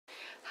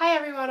Hi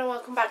everyone and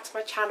welcome back to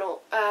my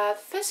channel.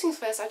 First things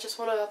first, I just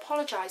want to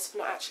apologise for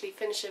not actually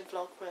finishing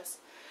vlogmas.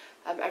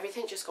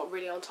 Everything just got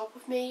really on top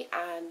of me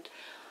and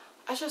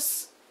I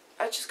just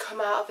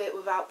come out of it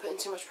without putting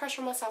too much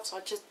pressure on myself, so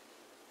I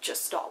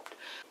just stopped.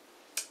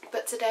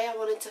 But today I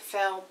wanted to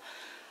film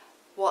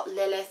what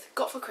Lilith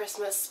got for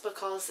Christmas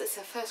because it's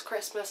her first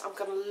Christmas. I'm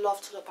going to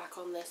love to look back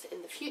on this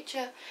in the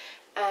future,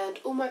 and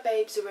all my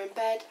babes are in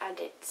bed and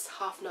it's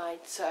 9:30,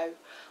 so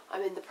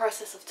I'm in the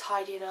process of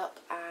tidying up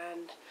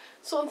and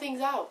sorting things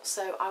out.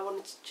 So I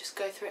wanted to just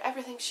go through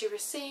everything she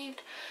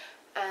received,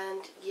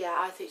 and yeah,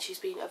 I think she's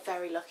been a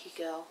very lucky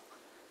girl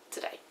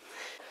today.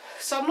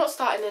 So I'm not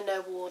starting in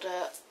no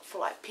order for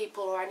like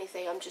people or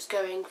anything, I'm just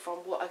going from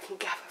what I can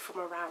gather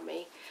from around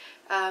me.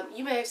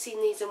 You may have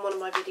seen these in one of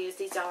my videos.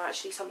 These are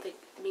actually something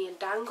me and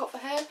Dan got for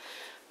her.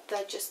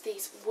 They're just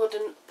these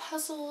wooden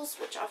puzzles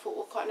which I thought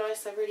were quite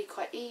nice. They're really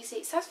quite easy.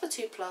 It says for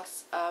 2+.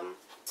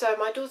 So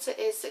my daughter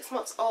is 6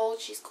 months old.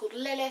 She's called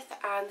Lilith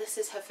and this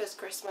is her first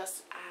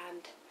Christmas,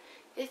 and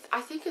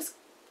I think it's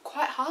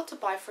quite hard to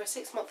buy for a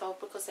 6-month-old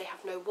because they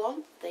have no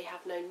want, they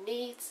have no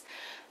needs.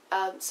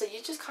 So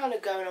you're just kind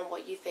of going on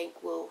what you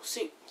think will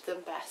suit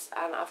them best,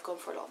 and I've gone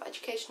for a lot of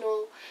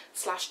educational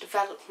 /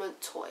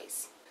 development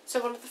toys. So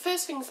one of the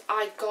first things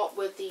I got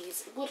were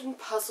these wooden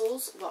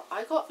puzzles. Well,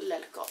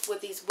 Lilith got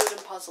with these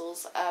wooden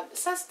puzzles. It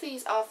says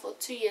these are for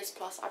 2 years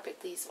plus. I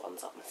picked these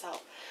ones up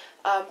myself.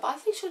 But I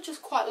think she'll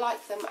just quite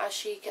like them as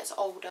she gets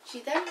older.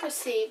 She then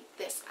received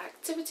this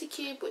activity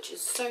cube, which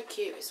is so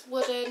cute. It's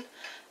wooden.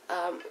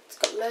 It's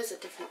got loads of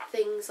different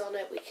things on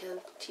it. We can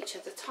teach her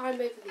the time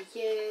over the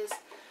years.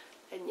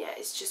 And yeah,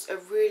 it's just a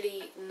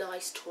really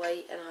nice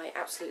toy and I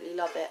absolutely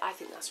love it. I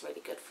think that's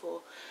really good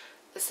for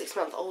the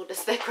 6-month-old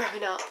as they're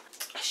growing up.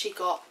 She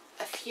got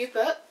a few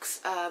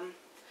books.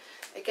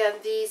 Again,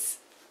 these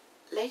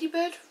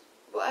Ladybird,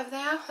 whatever they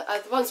are,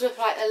 the ones with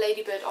like a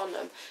ladybird on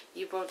them,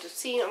 you probably have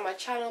seen on my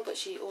channel, but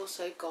she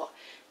also got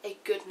a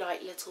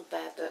Goodnight Little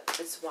Bear book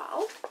as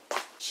well.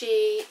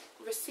 She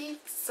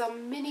received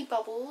some mini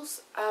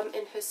bubbles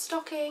in her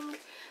stocking.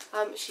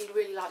 She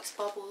really likes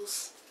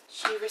bubbles.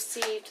 She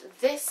received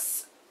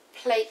this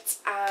plate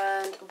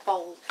and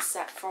bowl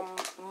set from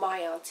my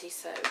auntie,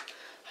 so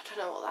I don't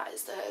know what that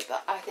is to her,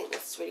 but I think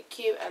this is really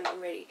cute and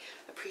I'm really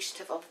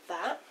appreciative of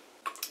that.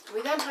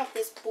 We then have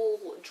this ball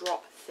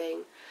drop thing.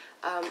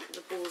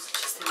 The balls are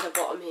just in the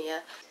bottom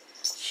here.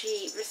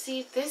 She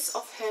received this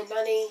off her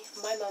nanny,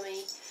 my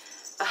mummy,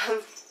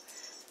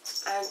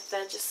 and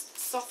they're just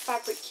soft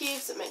fabric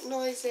cubes that make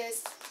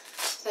noises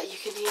that you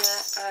can hear,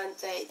 and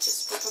they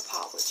just rip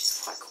apart, which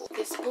is quite cool.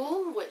 This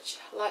ball, which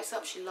lights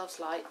up, she loves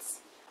lights.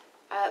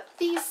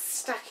 These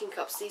stacking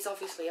cups, these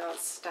obviously aren't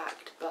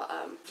stacked, but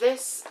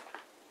this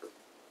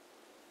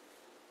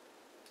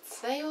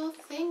snail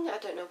thing, I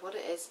don't know what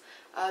it is.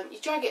 You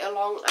drag it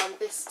along and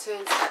this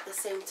turns at the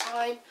same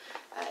time.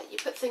 You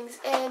put things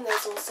in,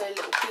 there's also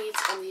little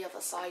beads on the other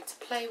side to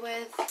play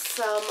with.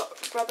 Some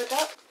rubber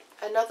duck,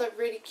 another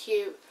really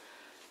cute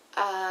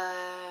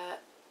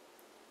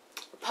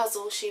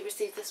puzzle. She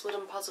received this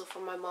wooden puzzle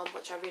from my mum,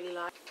 which I really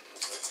like.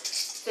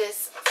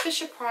 This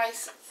Fisher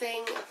Price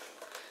thing,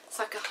 it's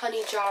like a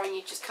honey jar and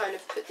you just kind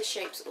of put the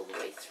shapes all the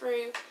way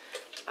through.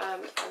 I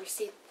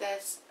received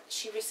this.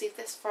 She received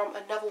this from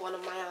another one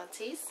of my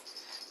aunties.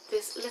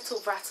 This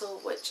little rattle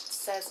which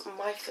says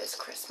My First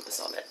Christmas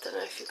on it. Don't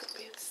know if you're going to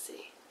be able to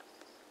see.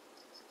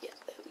 Yeah,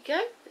 there we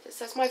go. It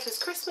says My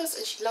First Christmas,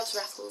 and she loves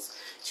rattles.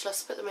 She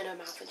loves to put them in her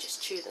mouth and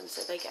just chew them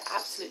so they get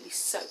absolutely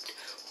soaked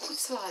with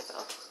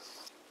saliva.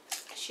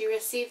 She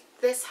received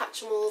this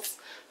Hatchimals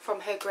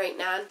from her great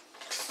nan.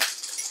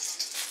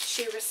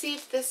 She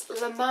received this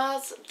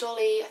Lamaze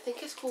dolly, I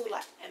think it's called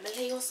like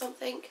Emily or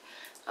something,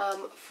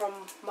 from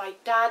my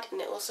dad, and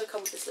it also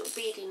comes with this little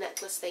beady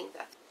necklace thing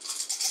there.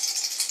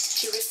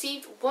 She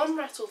received one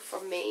rattle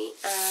from me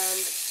and,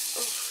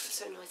 oh,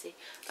 it's so noisy,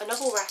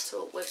 another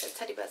rattle with a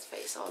teddy bear's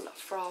face on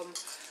from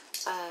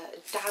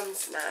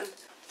Dan's nan.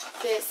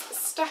 This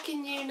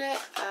stacking unit,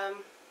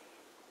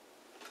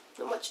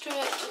 not much to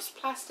it, just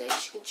plastic,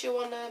 she can chew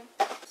on them.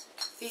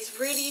 These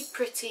really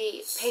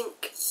pretty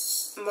pink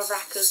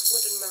maracas,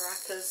 wooden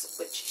maracas,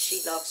 which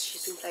she loves.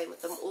 She's been playing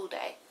with them all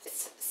day.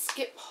 It's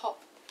skip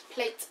hop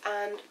plate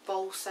and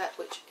bowl set,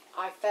 which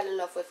I fell in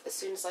love with as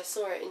soon as I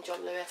saw it in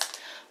John Lewis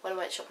when I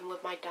went shopping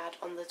with my dad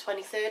on the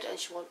 23rd, and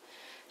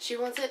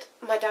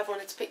my dad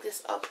wanted to pick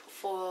this up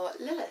for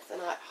Lilith,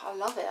 and I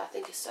love it. I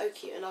think it's so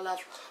cute and I love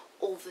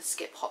all the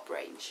skip hop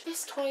range.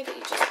 This toy that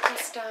you just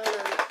press down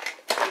and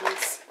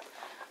things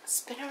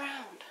spin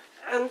around.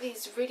 And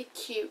these really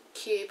cute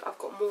cube, I've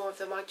got more of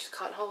them, I just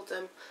can't hold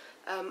them.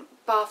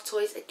 Bath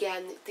toys,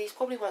 again, these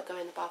probably won't go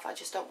in the bath, I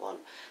just don't want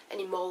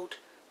any mould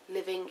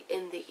living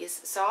in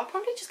these. So I'll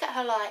probably just get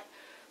her like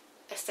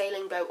a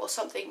sailing boat or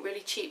something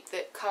really cheap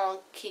that can't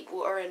keep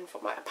water in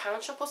from like a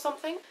pound shop or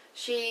something.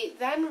 She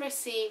then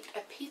received a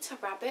Peter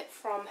Rabbit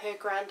from her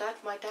granddad,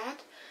 my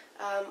dad,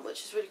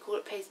 which is really cool.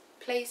 It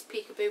plays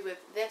peekaboo with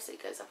this,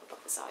 it goes up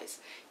above the size.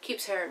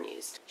 Keeps her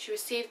amused. She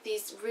received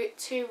these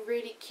two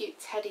really cute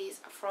teddies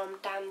from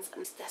Dan's,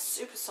 and they're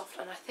super soft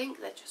and I think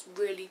they're just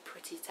really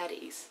pretty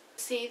teddies.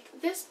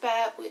 Received this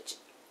bear, which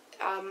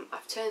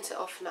I've turned it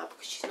off now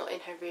because she's not in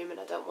her room and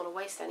I don't want to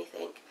waste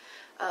anything.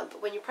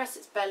 But when you press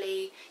its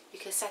belly, you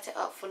can set it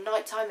up for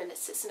night time and it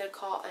sits in her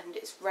cot, and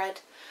it's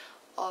red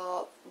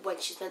when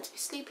she's meant to be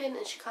sleeping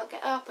and she can't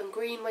get up, and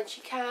green when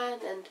she can,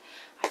 and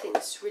I think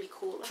this is really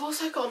cool. I've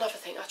also got another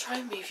thing. I'll try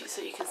and move you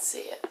so you can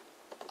see it.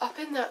 Up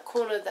in that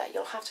corner there,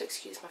 you'll have to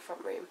excuse my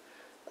front room.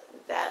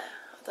 There,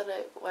 I don't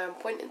know where I'm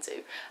pointing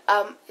to.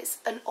 It's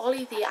an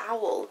Ollie the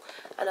owl,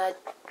 and I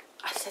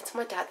said to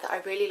my dad that I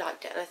really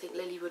liked it, and I think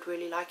Lily would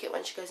really like it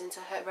when she goes into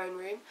her own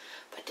room,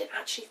 but I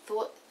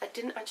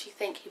didn't actually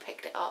think he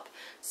picked it up.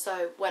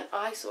 So when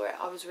I saw it,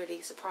 I was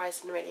really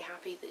surprised and really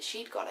happy that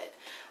she'd got it.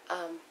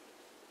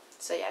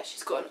 So yeah,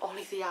 she's got an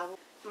Ollie the owl.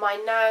 My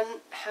nan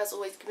has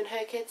always given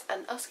her kids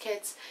and us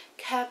kids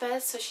Care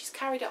Bears, so she's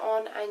carried it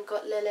on and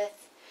got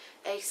Lilith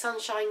a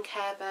Sunshine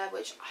Care Bear,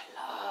 which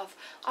I love.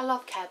 I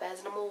love Care Bears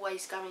and I'm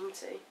always going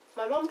to.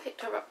 My mum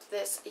picked her up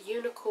this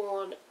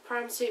unicorn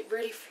pram suit,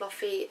 really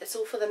fluffy. It's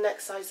all for the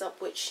next size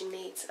up which she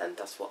needs, and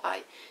that's what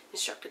I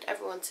instructed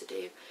everyone to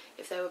do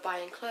if they were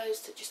buying clothes,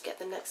 to just get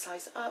the next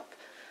size up.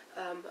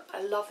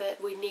 I love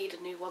it. We need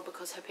a new one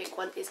because her pink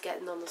one is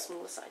getting on the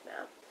smaller side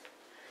now.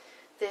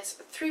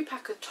 This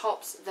 3-pack of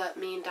tops that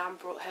me and Dan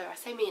brought her. I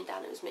say me and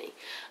Dan, it was me.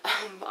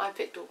 I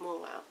picked them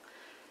all out.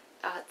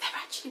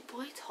 They're actually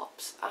boy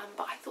tops,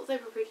 but I thought they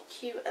were really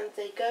cute, and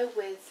they go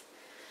with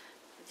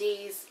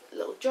these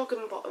little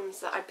jogging bottoms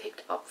that I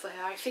picked up for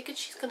her. I figured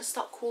she's going to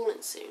start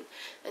crawling soon,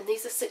 and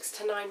these are 6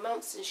 to 9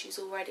 months and she's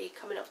already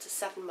coming up to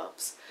 7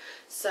 months.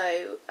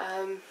 So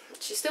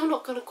she's still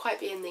not going to quite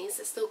be in these.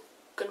 They're still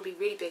going to be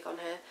really big on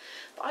her,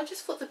 but I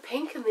just thought the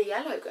pink and the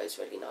yellow goes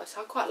really nice.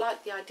 I quite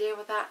like the idea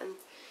of that, and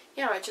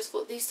yeah, I just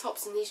thought these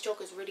tops and these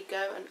joggers really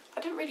go, and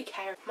I don't really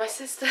care. My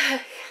sister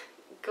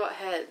got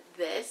her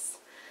this.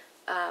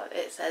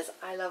 It says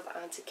I love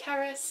Auntie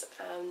Keris,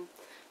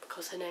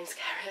 because her name's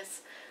Keris,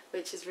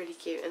 which is really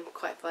cute and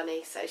quite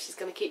funny, so she's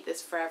going to keep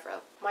this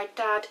forever. My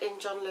dad in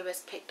John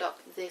Lewis picked up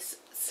this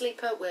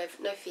sleeper with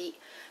no feet,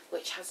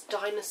 which has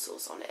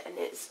dinosaurs on it, and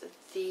it's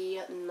the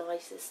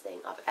nicest thing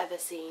I've ever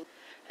seen.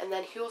 And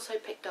then he also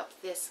picked up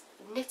this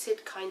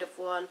knitted kind of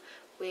one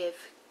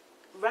with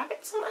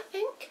rabbits on, I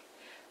think.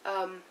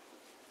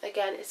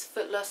 Again, it's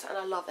footless and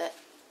I love it.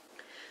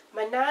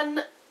 My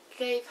nan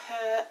gave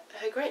her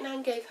great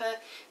nan gave her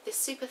this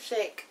super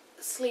thick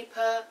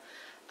sleeper,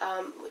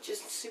 which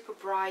is super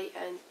bright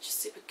and just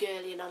super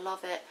girly, and I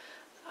love it.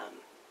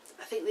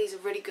 I think these are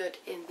really good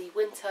in the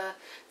winter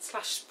 /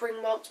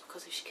 spring months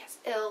because if she gets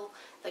ill,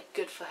 they're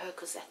good for her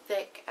because they're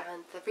thick,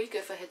 and they're really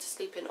good for her to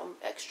sleep in on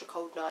extra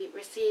cold nights. We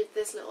received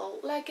this little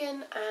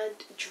legging and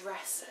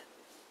dress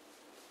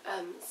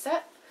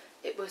set.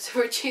 It was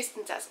reduced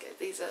in Tesco.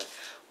 These are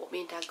what me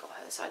and Dad got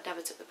her, so I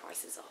never took the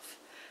prices off.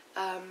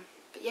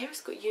 But yeah,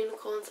 it's got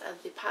unicorns and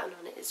the pattern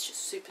on it is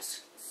just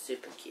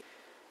super cute.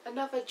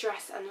 Another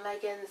dress and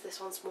leggings.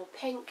 This one's more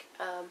pink.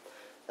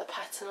 The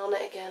pattern on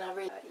it again, I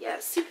really yeah,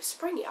 it's super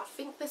springy. I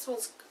think this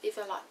one's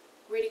either like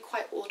really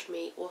quite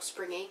autumny or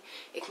springy.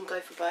 It can go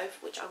for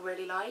both, which I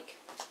really like.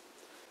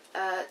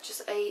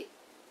 Just a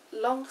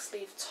long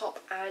sleeve top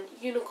and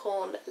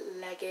unicorn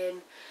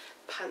legging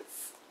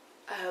pants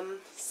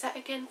set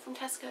again from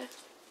Tesco.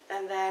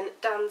 And then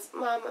Dan's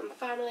mum and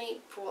family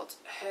brought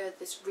her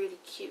this really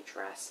cute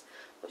dress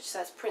which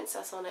says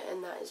princess on it,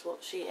 and that is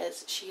what she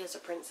is. She is a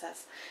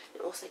princess.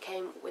 It also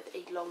came with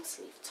a long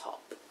sleeve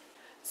top.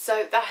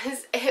 So that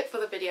is it for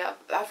the video.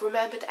 I've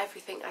remembered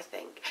everything, I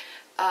think.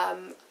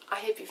 I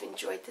hope you've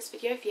enjoyed this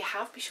video. If you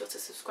have, be sure to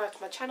subscribe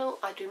to my channel.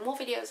 I do more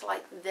videos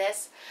like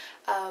this.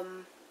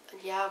 And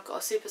yeah, I've got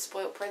a super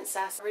spoiled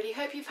princess. I really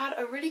hope you've had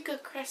a really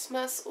good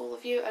Christmas, all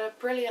of you, and a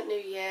brilliant New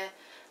Year.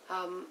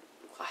 I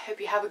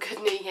hope you have a good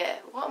New Year.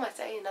 What am I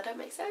saying? That don't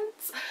make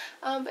sense.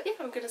 But yeah,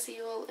 I'm going to see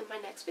you all in my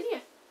next video.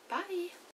 Bye!